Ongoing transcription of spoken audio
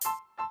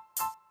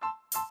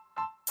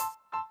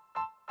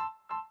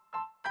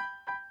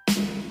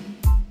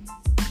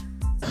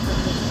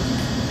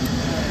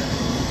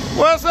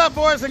What's up,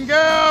 boys and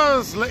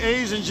girls,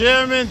 ladies and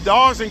gentlemen,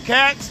 dogs and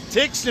cats,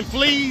 ticks and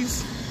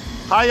fleas?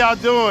 How y'all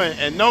doing?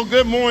 And no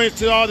good mornings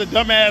to all the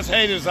dumbass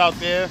haters out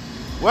there.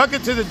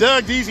 Welcome to the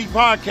Doug DC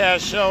Podcast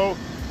Show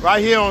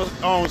right here on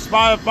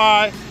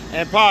Spotify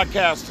and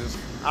Podcasters.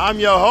 I'm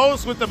your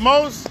host with the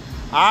most.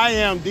 I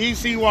am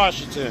DC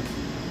Washington.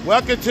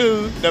 Welcome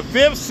to the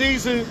fifth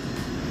season.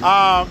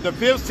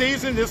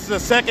 This is the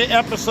second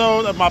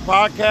episode of my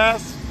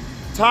podcast.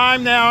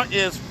 Time now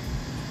is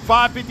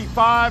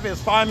 5:55.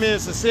 It's 5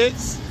 minutes to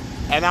 6,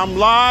 and I'm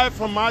live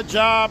from my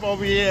job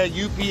over here at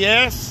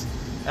UPS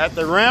at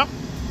the ramp.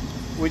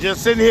 We're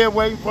just sitting here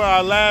waiting for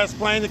our last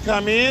plane to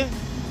come in.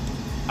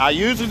 I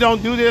usually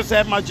don't do this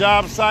at my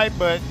job site,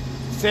 but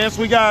since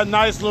we got a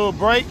nice little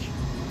break,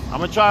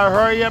 I'm gonna try to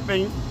hurry up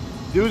and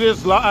do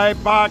this live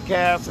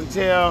podcast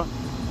until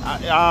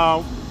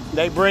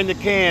they bring the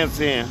cans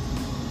in.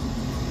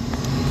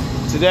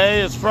 Today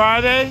is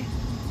Friday.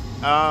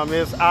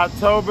 It's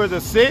October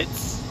the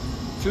 6th.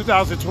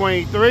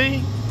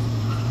 2023,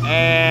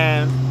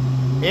 and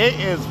it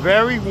is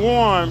very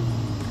warm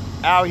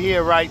out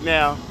here right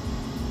now.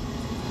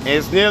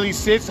 It's nearly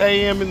 6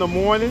 a.m. in the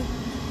morning.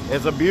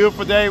 It's a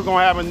beautiful day. We're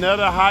gonna have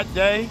another hot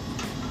day.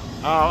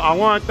 I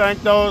want to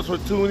thank those who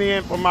tuned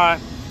in for my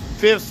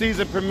 5th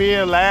season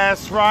premiere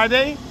last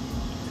Friday,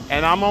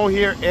 and I'm on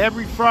here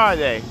every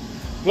Friday.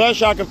 Plus,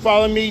 y'all can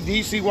follow me,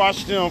 DC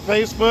Washington, on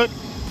Facebook.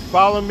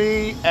 Follow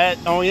me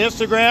on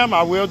Instagram.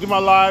 I will do my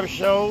live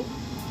show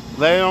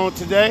later on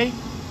today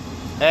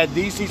at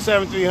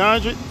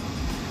DC7300,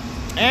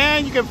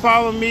 and you can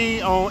follow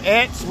me on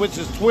X, which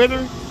is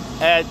Twitter,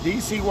 at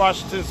DC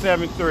Washington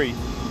 73.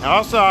 And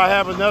also, I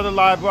have another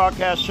live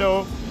broadcast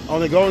show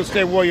on the Golden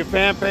State Warrior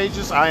fan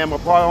pages. I am a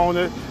part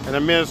owner and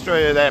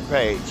administrator of that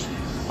page.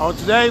 On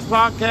today's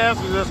podcast,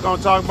 we're just going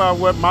to talk about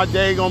what my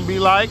day going to be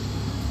like,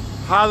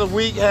 how the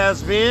week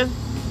has been.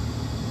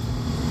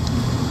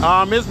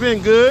 It's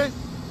been good.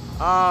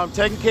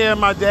 Taking care of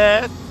my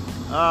dad.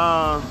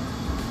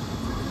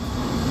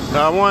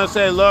 I want to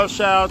say love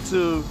shout out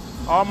to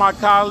all my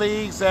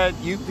colleagues at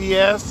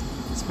UPS,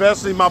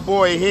 especially my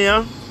boy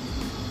him.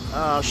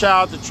 Shout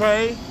out to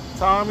Trey,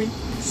 Tommy,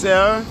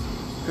 Sarah,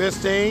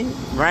 Christine,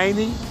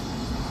 Rainey,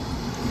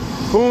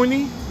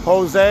 Cooney,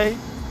 Jose,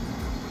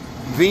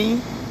 V.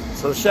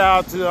 So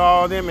shout out to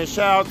all of them, and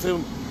shout out to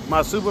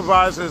my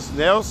supervisors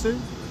Nelson,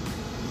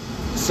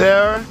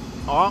 Sarah,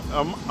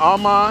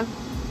 Armand,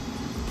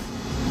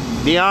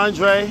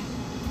 DeAndre,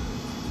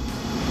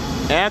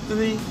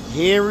 Anthony,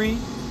 Henry,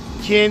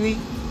 Kenny,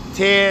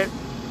 Ted,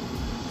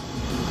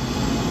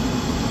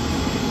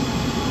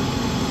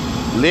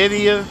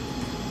 Lydia,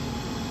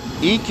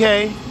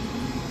 EK.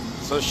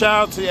 So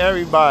shout out to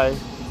everybody.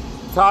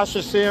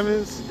 Tasha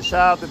Simmons,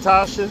 shout out to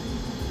Tasha.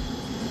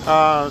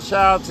 Shout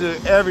out to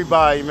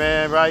everybody,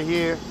 man, right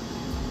here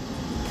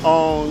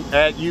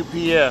at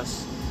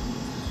UPS.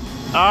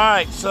 All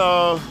right,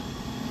 so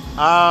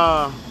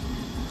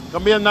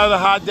gonna be another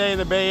hot day in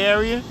the Bay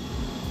Area.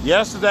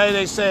 Yesterday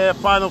they said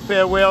final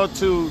farewell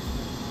to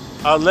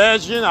a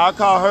legend. I'll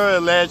call her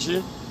a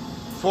legend.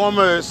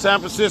 Former San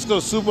Francisco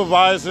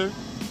supervisor,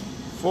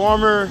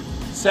 former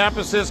San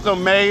Francisco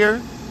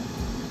mayor,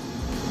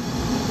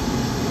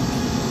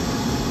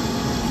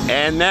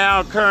 and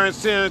now current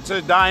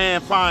Senator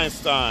Dianne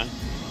Feinstein.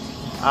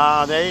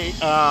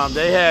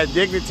 They had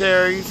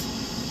dignitaries.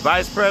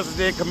 Vice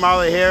President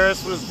Kamala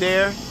Harris was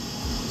there.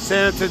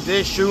 Senator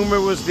Dick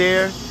Schumer was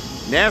there.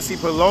 Nancy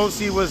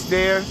Pelosi was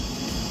there.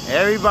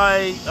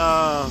 Everybody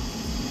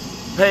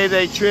paid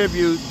their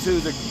tribute to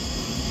the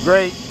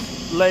great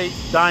late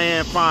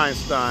Dianne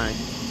Feinstein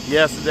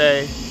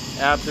yesterday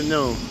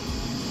afternoon.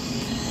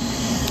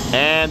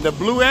 And the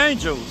Blue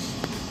Angels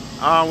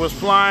was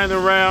flying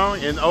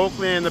around in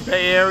Oakland in the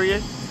Bay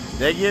Area.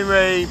 They're getting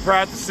ready,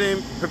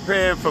 practicing,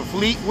 preparing for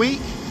Fleet Week.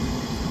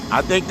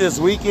 I think this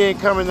weekend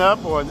coming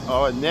up or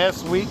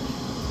next week.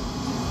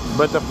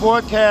 But the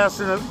forecast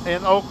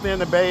in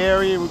Oakland, the Bay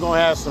Area, we're going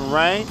to have some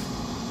rain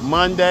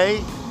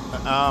Monday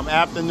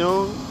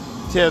afternoon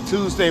till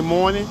Tuesday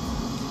morning.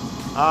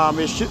 We're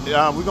going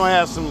to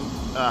have some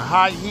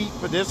high heat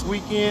for this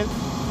weekend.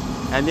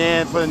 And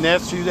then for the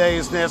next few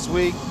days next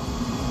week,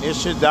 it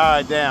should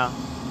die down.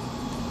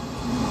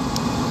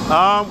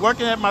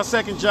 Working at my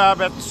second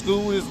job at the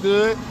school is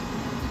good.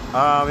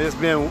 It's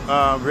been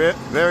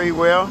very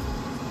well.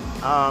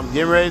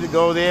 Getting ready to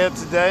go there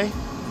today.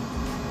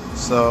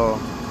 So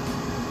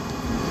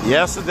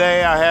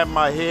yesterday I had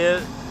my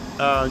hair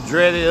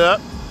dreaded up.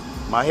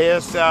 My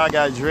hairstyle, I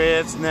got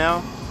dreads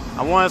now.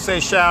 I want to say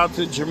shout out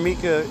to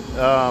Jamaica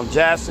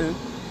Jackson,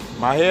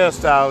 my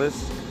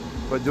hairstylist,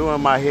 for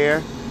doing my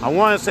hair. I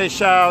want to say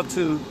shout out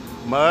to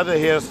my other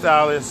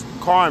hairstylist,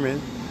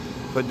 Carmen,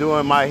 for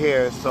doing my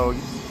hair. So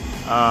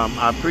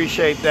I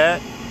appreciate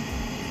that.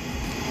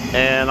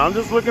 And I'm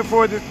just looking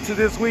forward to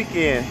this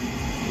weekend.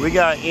 We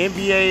got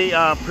NBA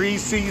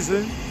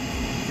preseason.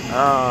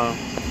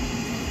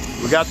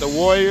 We got the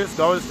Warriors,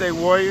 Golden State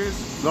Warriers,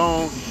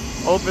 going to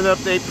open up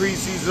their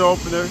preseason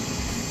opener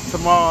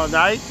tomorrow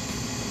night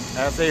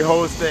as they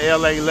host the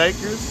LA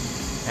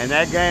Lakers. And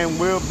that game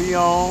will be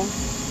on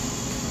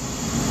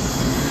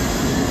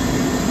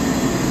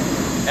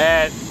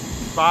at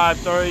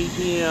 5:30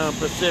 p.m.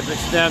 Pacific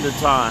Standard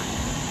Time.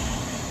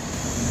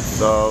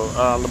 So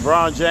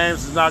LeBron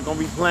James is not going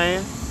to be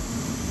playing.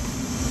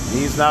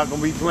 He's not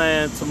going to be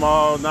playing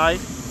tomorrow night.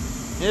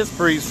 It's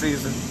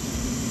preseason.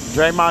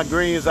 Draymond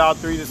Green is out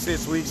 3 to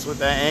 6 weeks with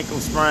that ankle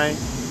sprain.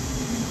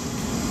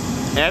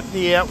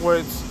 Anthony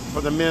Edwards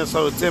for the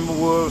Minnesota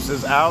Timberwolves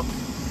is out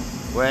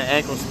with an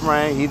ankle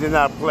sprain. He did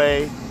not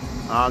play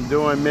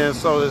during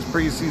Minnesota's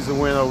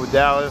preseason win over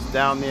Dallas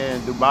down there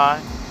in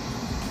Dubai.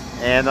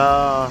 And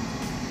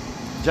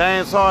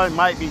James Harden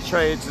might be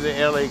traded to the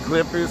LA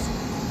Clippers.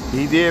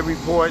 He did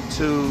report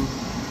to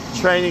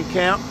training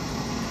camp.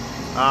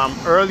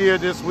 Earlier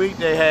this week,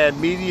 they had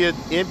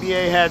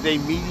NBA had their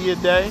media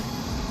day.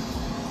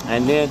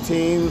 And then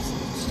teams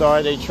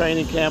started a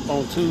training camp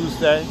on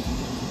Tuesday.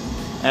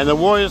 And the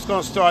Warriors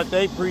going to start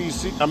their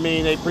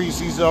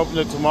preseason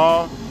opener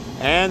tomorrow.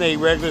 And a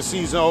regular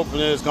season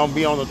opener is going to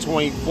be on the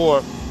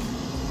 24th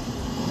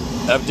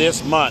of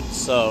this month.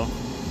 So,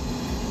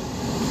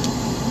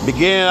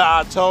 beginning of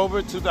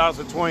October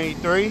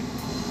 2023.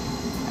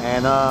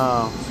 And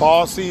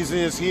fall season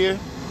is here.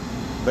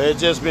 But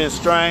it's just been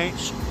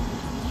strange.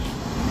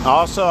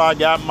 Also, I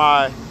got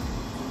my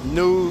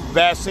new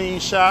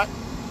vaccine shot.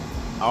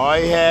 I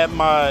already had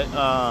my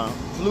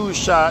flu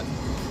shot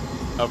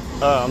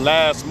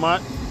last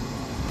month.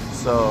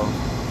 So,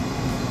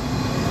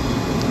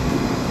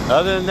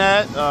 other than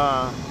that,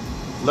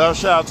 love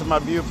shout out to my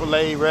beautiful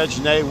lady,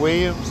 Reginae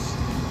Williams.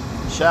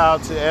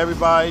 Shout out to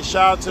everybody.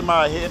 Shout out to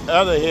my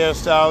other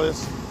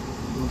hairstylist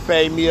who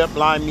fade me up,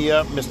 line me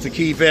up, Mr.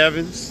 Keith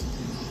Evans.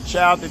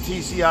 Shout out to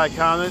TC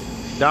Iconic,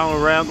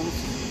 Donald Randall,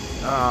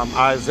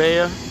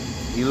 Isaiah,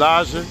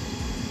 Elijah.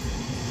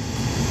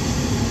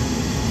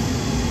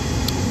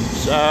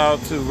 Shout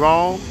out to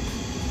Rome,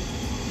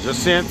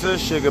 Jacinta,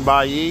 Sugar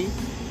Bayi.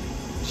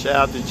 Shout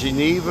out to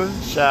Geneva.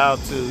 Shout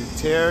out to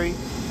Terry.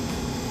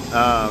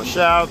 Shout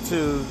out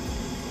to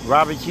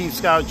Robert Keith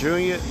Scott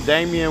Jr.,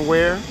 Damian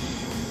Ware,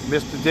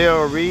 Mr.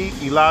 Dale Reed,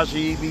 Elijah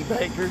E.B.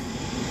 Baker,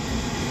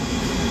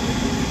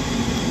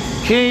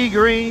 Kenny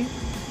Green,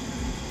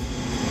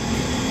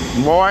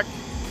 Mark.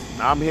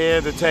 I'm here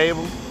at the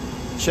table.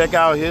 Check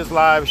out his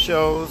live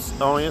shows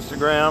on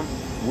Instagram,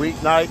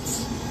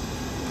 weeknights.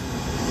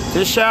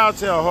 Just shout out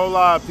to a whole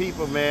lot of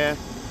people, man,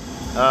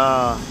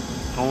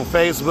 on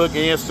Facebook and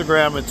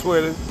Instagram and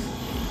Twitter.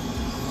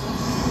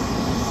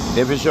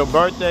 If it's your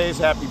birthdays,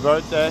 happy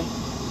birthday.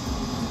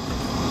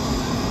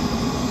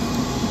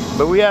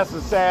 But we have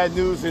some sad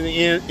news in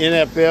the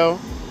NFL.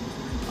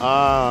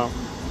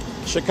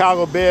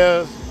 Chicago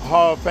Bears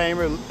Hall of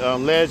Famer,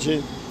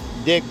 legend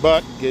Dick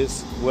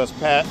Butkus was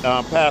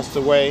passed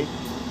away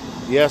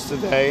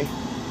yesterday.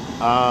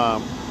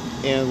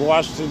 In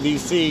Washington,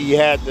 D.C., you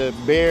had the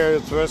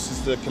Bears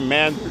versus the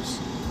Commanders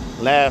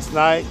last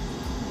night.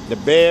 The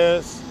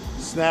Bears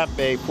snapped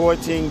a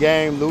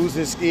 14-game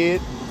losing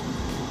skid.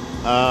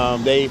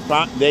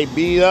 They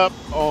beat up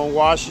on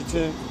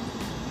Washington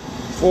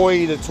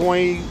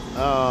 40-20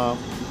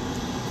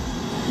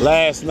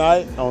 last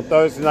night on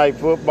Thursday Night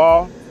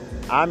Football.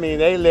 I mean,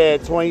 they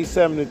led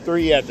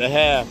 27-3 at the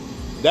half.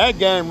 That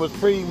game was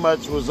pretty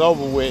much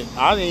over with.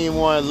 I didn't even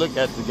want to look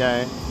at the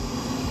game.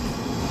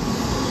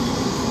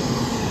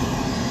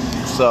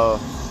 So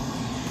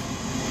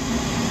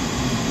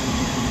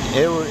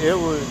it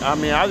was. I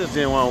mean, I just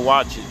didn't want to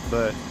watch it.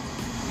 But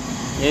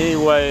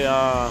anyway,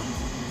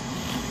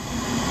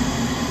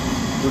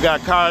 we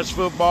got college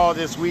football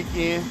this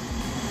weekend.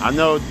 I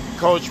know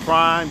Coach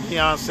Prime,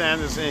 Deion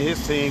Sanders, and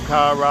his team,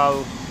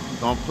 Colorado,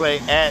 gonna play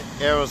at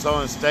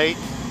Arizona State.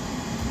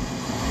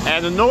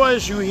 And the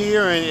noise you're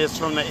hearing is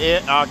from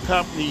our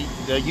company,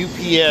 the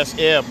UPS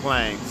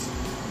airplanes.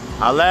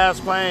 Our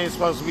last plane is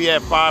supposed to be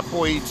at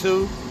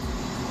 5:42,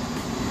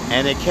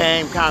 and it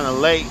came kind of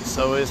late,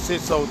 so it's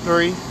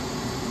 6:03.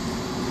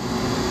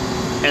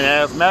 And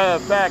as a matter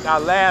of fact, our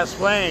last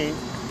plane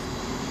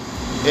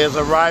is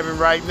arriving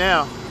right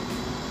now.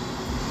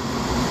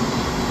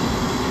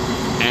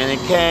 And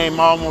it came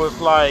almost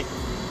like,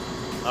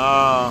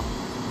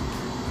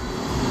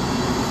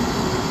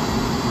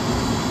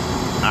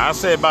 I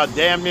say about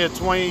damn near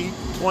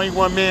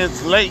 21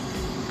 minutes late.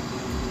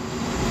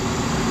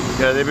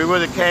 Because if it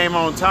would have came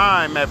on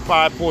time at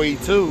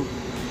 5:42,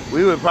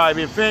 we would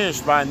probably be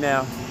finished by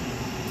now.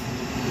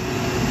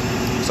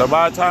 So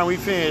by the time we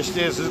finish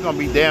this, it's going to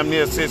be damn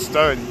near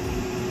 6:30,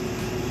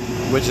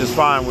 which is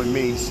fine with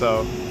me.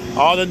 So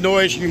all the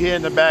noise you hear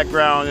in the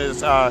background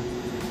is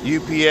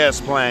UPS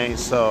plane.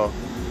 So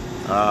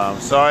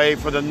sorry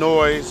for the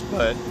noise,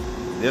 but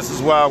this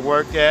is where I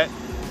work at.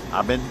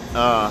 I've been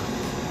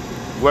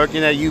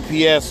working at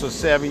UPS for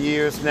 7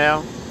 years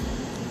now.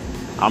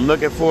 I'm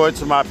looking forward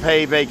to my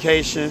paid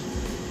vacation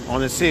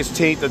on the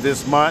 16th of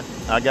this month.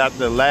 I got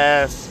the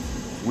last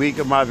week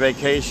of my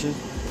vacation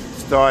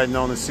starting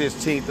on the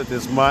 16th of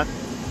this month.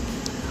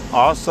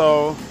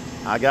 Also,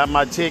 I got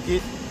my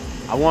ticket.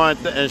 I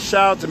want to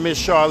shout out to Miss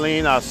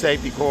Charlene, our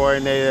safety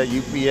coordinator at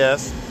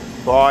UPS.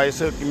 for always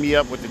hooking me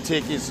up with the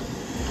tickets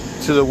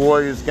to the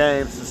Warriors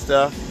games and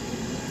stuff.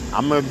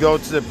 I'm going to go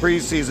to the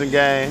preseason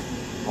game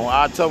on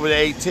October the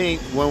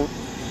 18th when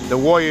the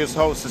Warriors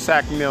host the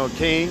Sacramento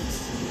Kings.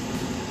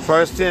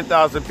 First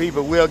 10,000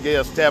 people will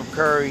get a Steph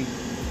Curry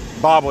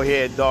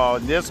bobblehead doll.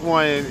 This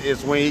one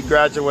is when he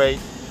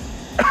graduates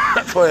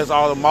for his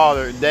alma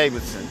mater at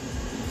Davidson.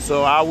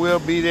 So I will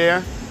be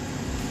there.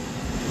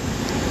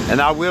 And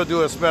I will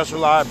do a special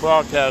live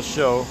broadcast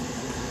show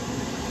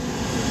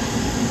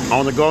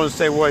on the Golden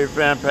State Warrior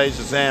fan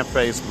pages and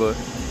Facebook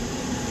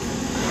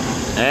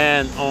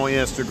and on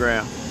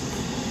Instagram.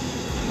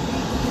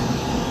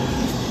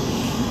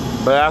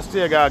 But I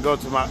still gotta go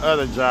to my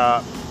other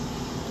job.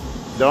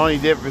 The only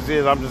difference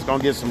is I'm just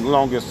gonna get some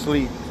longer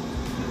sleep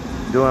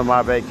during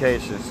my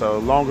vacation. So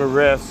longer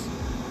rest,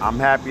 I'm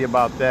happy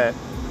about that.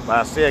 But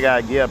I still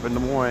gotta get up in the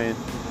morning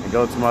and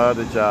go to my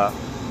other job.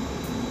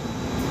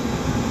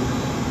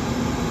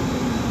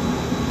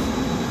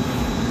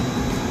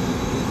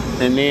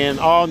 And then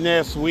all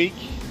next week,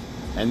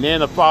 and then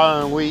the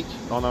following week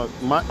on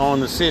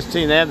the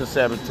 16th and the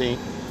 17th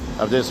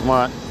of this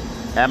month,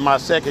 at my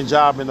second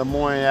job in the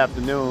morning and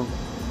afternoon,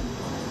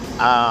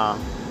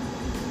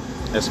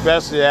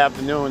 especially the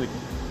afternoon, the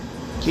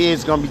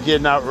kids gonna be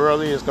getting out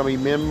early. It's gonna be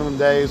minimum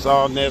days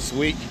all next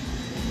week,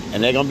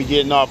 and they're gonna be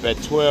getting off at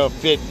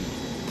 12:50.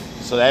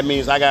 So that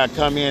means I gotta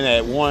come in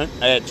at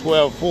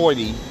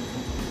 12:40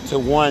 to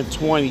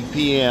 1:20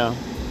 p.m.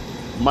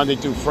 Monday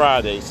through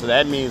Friday. So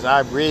that means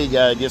I really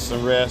gotta get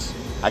some rest.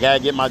 I gotta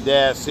get my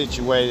dad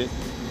situated.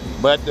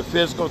 But the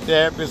physical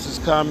therapist is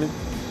coming.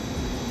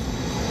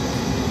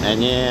 And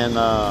then,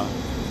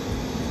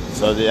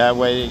 so that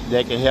way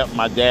they can help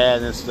my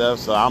dad and stuff.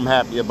 So I'm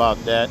happy about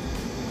that.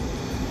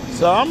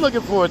 So I'm looking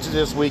forward to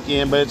this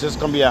weekend, but it's just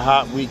gonna be a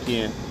hot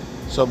weekend.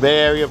 So Bay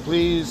Area,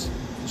 please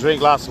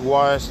drink lots of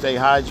water, stay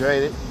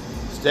hydrated,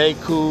 stay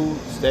cool,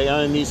 stay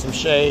underneath some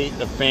shade,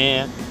 the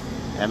fan,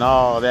 and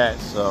all that.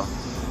 So.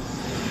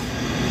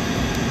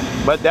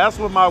 But that's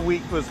what my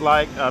week was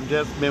like. I've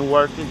just been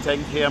working,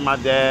 taking care of my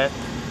dad,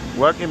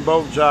 working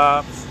both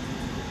jobs,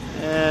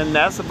 and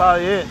that's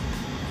about it.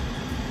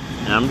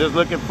 And I'm just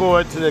looking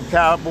forward to the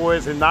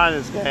Cowboys and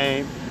Niners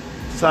game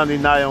Sunday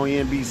night on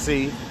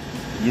NBC.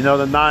 You know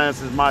the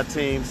Niners is my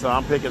team, so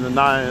I'm picking the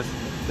Niners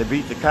to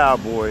beat the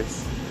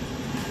Cowboys.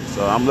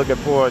 So I'm looking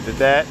forward to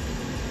that.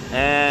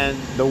 And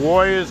the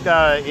Warriors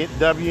got a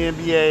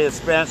WNBA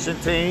expansion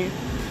team.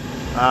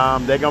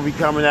 They're going to be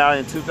coming out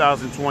in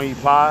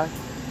 2025.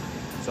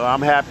 So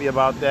I'm happy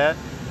about that.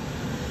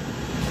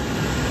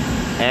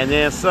 And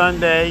then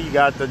Sunday, you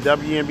got the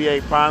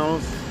WNBA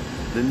Finals,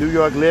 the New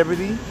York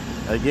Liberty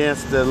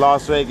against the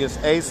Las Vegas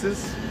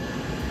Aces.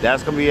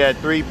 That's going to be at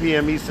 3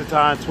 p.m. Eastern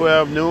Time,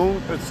 12 noon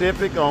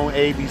Pacific on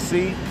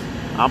ABC.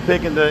 I'm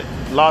picking the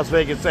Las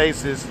Vegas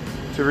Aces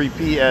to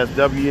repeat as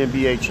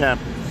WNBA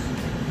champions.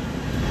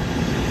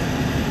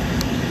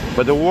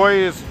 But the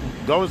Warriors,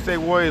 Golden State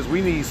Warriors,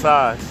 we need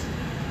size.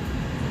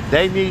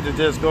 They need to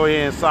just go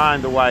ahead and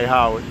sign Dwight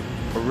Howard.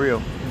 For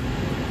real.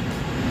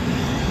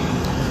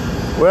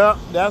 Well,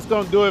 that's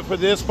going to do it for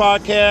this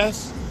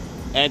podcast.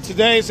 And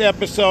today's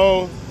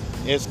episode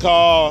is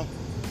called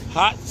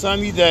Hot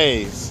Sunny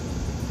Days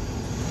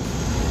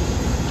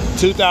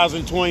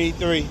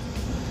 2023.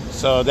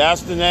 So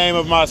that's the name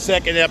of my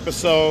second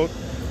episode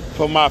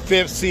for my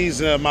 5th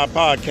season of my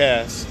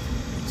podcast.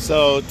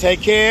 So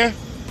take care.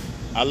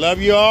 I love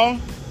you all.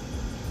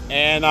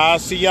 And I'll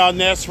see y'all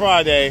next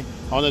Friday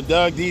on the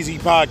Doug Deasy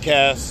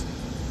podcast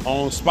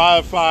on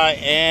Spotify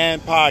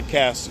and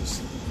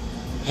podcasters.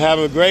 Have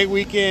a great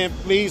weekend.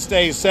 Please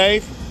stay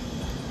safe.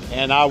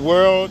 And our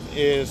world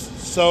is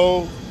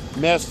so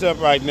messed up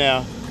right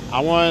now.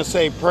 I want to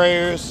say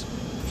prayers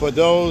for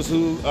those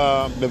who,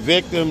 the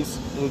victims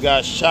who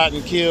got shot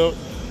and killed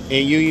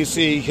in Union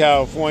City,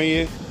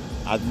 California.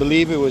 I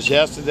believe it was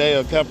yesterday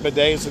or a couple of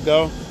days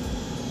ago.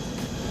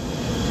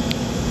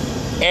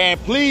 And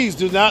please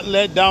do not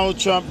let Donald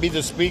Trump be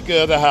the Speaker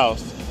of the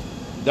House.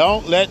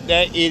 Don't let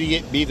that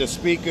idiot be the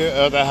Speaker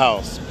of the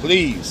House,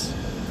 please.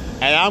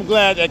 And I'm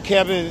glad that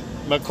Kevin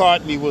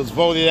McCarthy was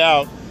voted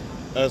out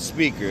as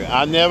Speaker.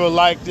 I never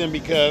liked him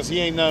because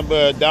he ain't nothing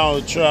but a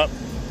Donald Trump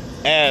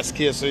ass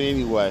kisser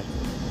anyway.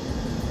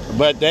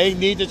 But they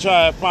need to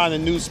try to find a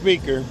new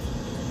Speaker.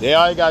 They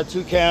already got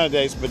 2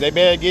 candidates, but they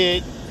better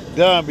get it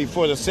done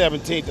before the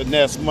 17th of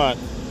next month.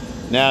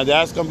 Now,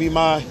 that's going to be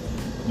my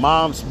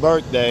mom's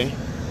birthday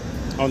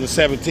on the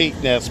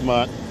 17th next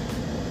month.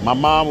 My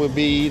mom would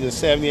be either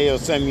 78 or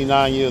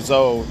 79 years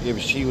old if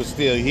she was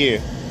still here.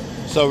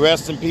 So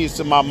rest in peace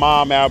to my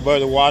mom,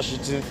 Alberta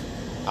Washington.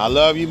 I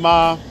love you,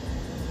 Mom.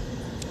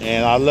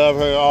 And I love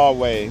her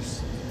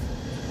always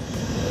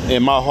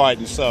in my heart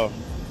and soul.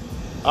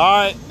 All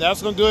right,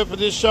 that's going to do it for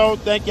this show.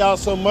 Thank y'all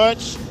so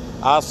much.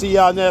 I'll see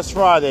y'all next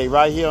Friday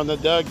right here on the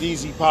Doug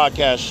Deasy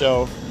podcast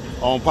show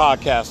on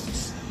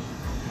Podcasters.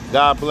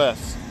 God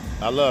bless.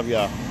 I love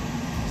y'all.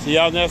 See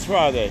y'all next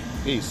Friday.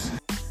 Peace.